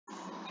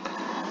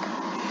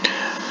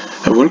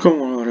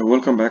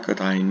Welcome back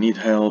at I Need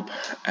Help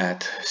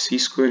at C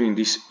squared. In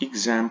this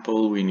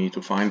example, we need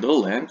to find the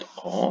length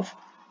of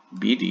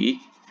BD,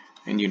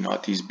 and you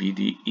notice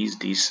BD is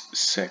this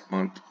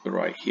segment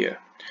right here.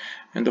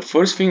 And the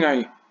first thing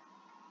I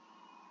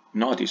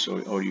notice,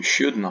 or you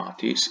should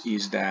notice,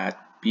 is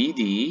that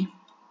BD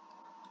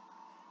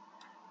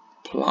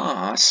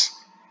plus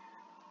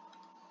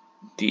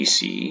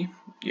DC,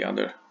 the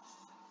other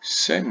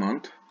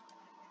segment,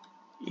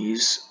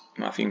 is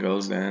nothing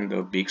else than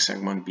the big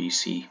segment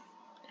BC.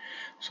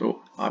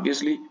 So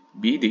obviously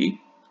BD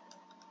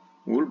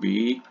will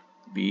be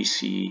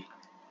BC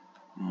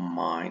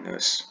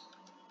minus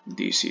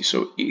DC.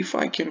 So if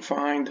I can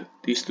find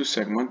these two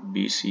segments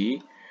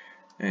BC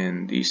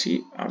and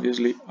DC,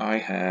 obviously I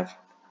have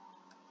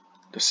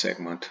the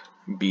segment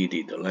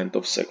BD, the length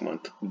of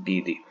segment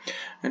BD.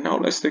 And now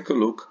let's take a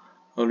look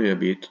a little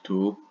bit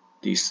to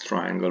this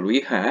triangle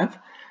we have.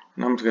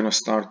 And I'm going to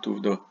start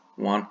with the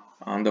one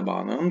on the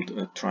bottom,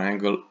 the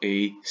triangle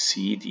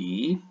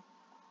ACD.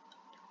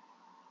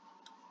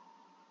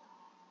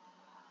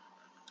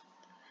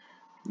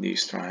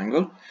 This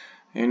triangle,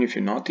 and if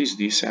you notice,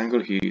 this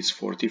angle here is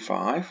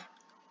 45,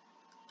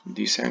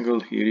 this angle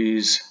here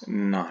is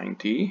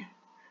 90.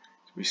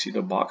 We see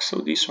the box, so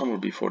this one will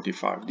be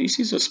 45. This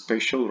is a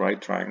special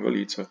right triangle.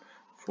 It's a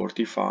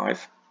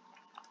 45,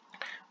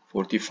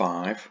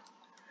 45,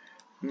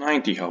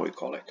 90, how we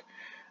call it.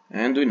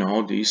 And we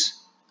know this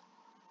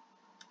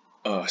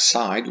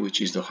side, which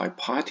is the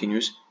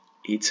hypotenuse,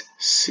 it's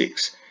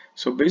 6.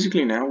 So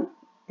basically now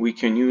we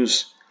can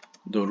use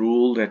the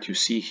rule that you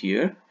see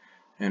here,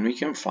 and we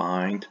can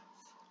find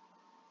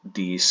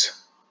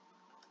this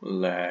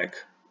leg,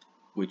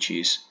 which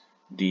is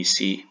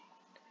DC.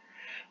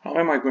 How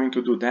am I going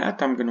to do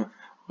that? I'm going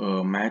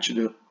to match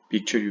the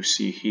picture you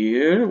see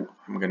here.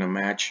 I'm going to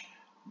match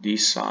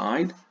this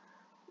side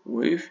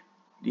with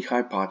the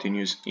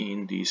hypotenuse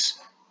in this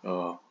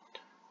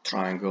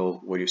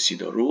triangle where you see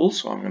the rule.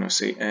 So I'm going to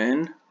say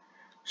n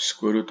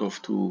square root of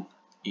 2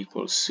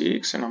 equals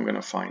 6, and I'm going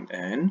to find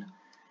n,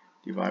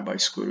 divide by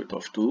square root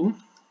of 2.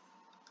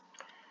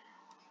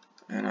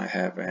 And I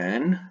have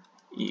n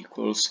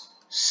equals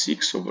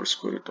 6 over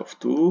square root of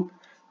 2.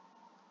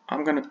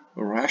 I'm going to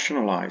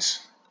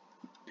rationalize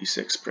this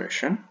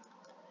expression,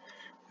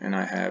 and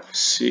I have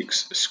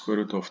 6 square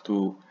root of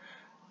 2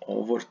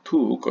 over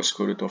 2, because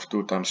square root of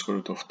 2 times square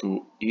root of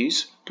 2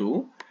 is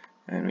 2.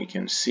 And we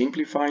can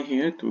simplify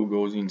here. 2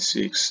 goes in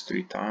 6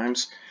 3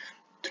 times.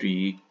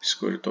 3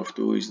 square root of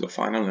 2 is the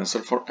final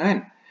answer for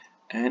n.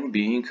 N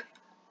being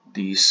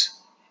these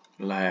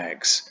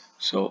legs.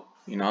 So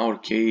in our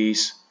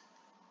case,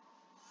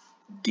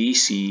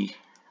 DC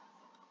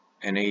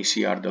and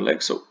AC are the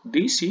legs, so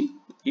DC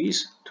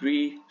is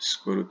 3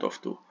 square root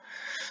of 2.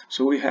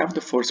 So we have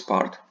the first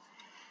part,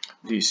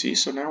 DC.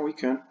 So now we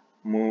can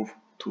move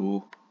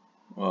to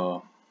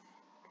the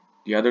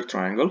other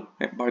triangle.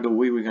 And by the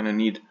way, we're gonna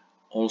need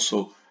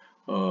also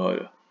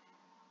the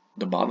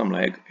bottom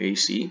leg,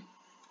 AC,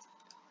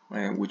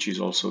 which is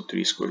also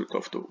 3 square root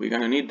of 2. We're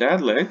gonna need that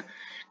leg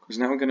because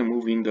now we're gonna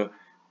move in the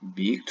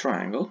big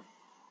triangle.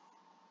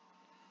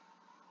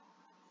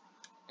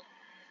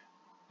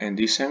 And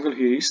this angle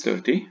here is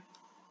 30.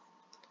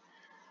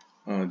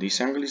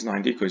 This angle is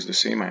 90 because it's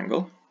the same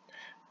angle.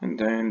 And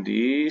then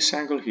this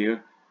angle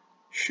here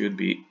should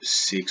be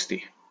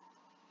 60.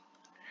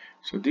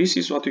 So this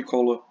is what we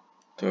call a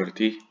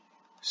 30,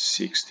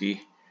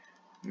 60,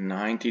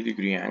 90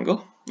 degree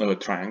angle,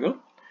 triangle.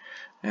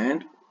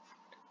 And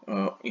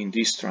in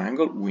this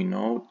triangle, we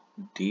know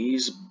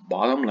this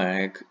bottom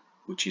leg,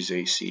 which is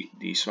AC,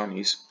 this one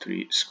is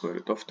 3 square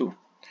root of 2.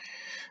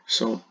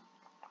 So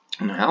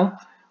now,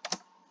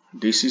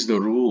 this is the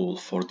rule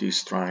for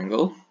this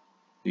triangle,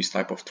 this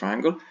type of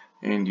triangle,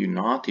 and you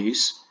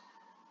notice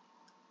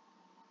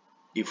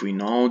if we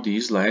know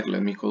this leg,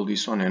 let me call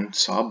this one n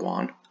sub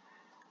 1,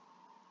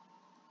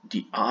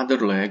 the other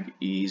leg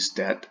is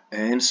that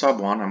n sub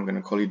 1, I'm going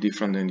to call it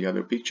different than the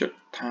other picture,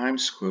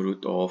 times square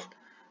root of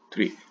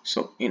 3.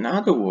 So in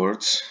other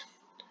words,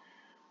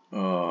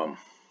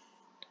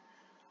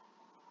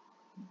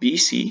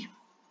 BC,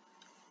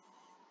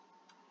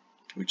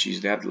 which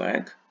is that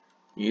leg,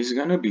 is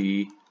going to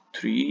be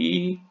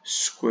 3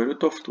 square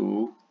root of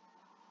 2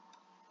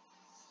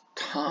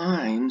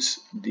 times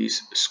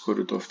this square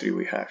root of 3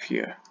 we have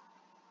here.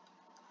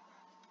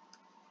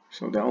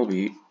 So that will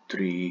be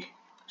 3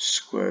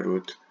 square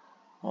root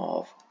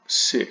of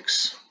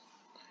 6.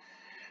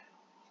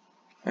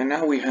 And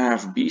now we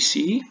have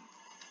BC,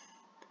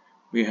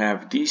 we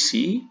have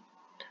DC,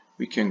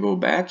 we can go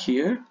back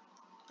here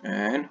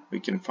and we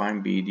can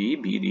find BD.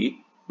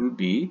 BD will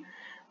be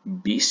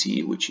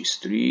BC, which is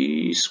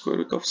 3 square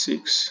root of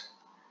 6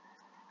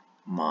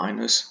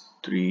 minus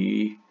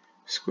 3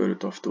 square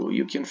root of 2.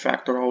 You can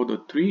factor out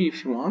the 3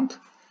 if you want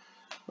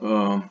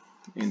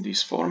in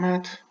this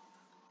format.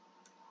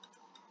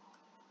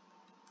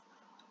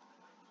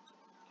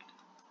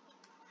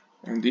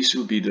 And this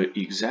will be the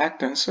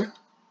exact answer.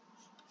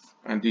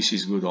 And this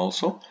is good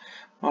also.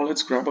 Now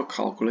let's grab a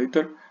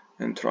calculator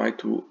and try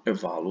to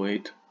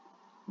evaluate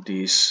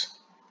this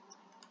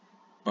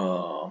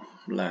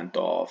length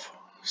of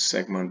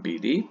segment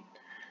BD.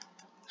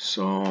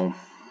 So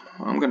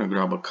I'm gonna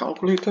grab a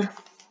calculator.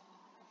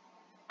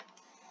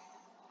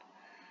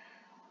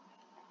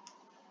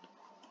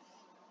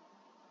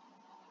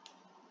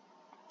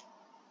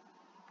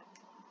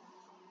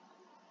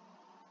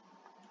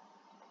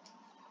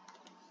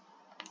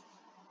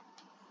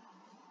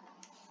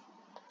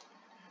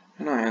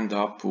 And I end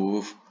up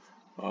with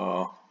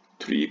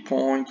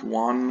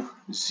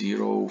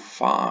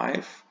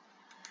 3.105,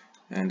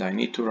 and I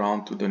need to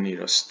round to the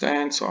nearest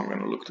tenth, so I'm going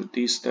to look to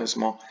this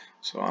decimal,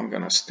 so I'm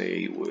going to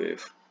stay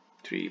with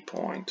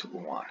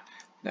 3.1.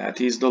 That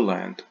is the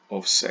length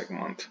of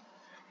segment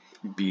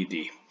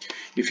BD.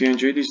 If you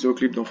enjoyed this video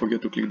clip, don't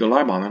forget to click the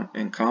like button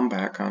and come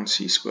back on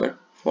C-Square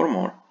for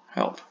more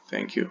help.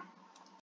 Thank you.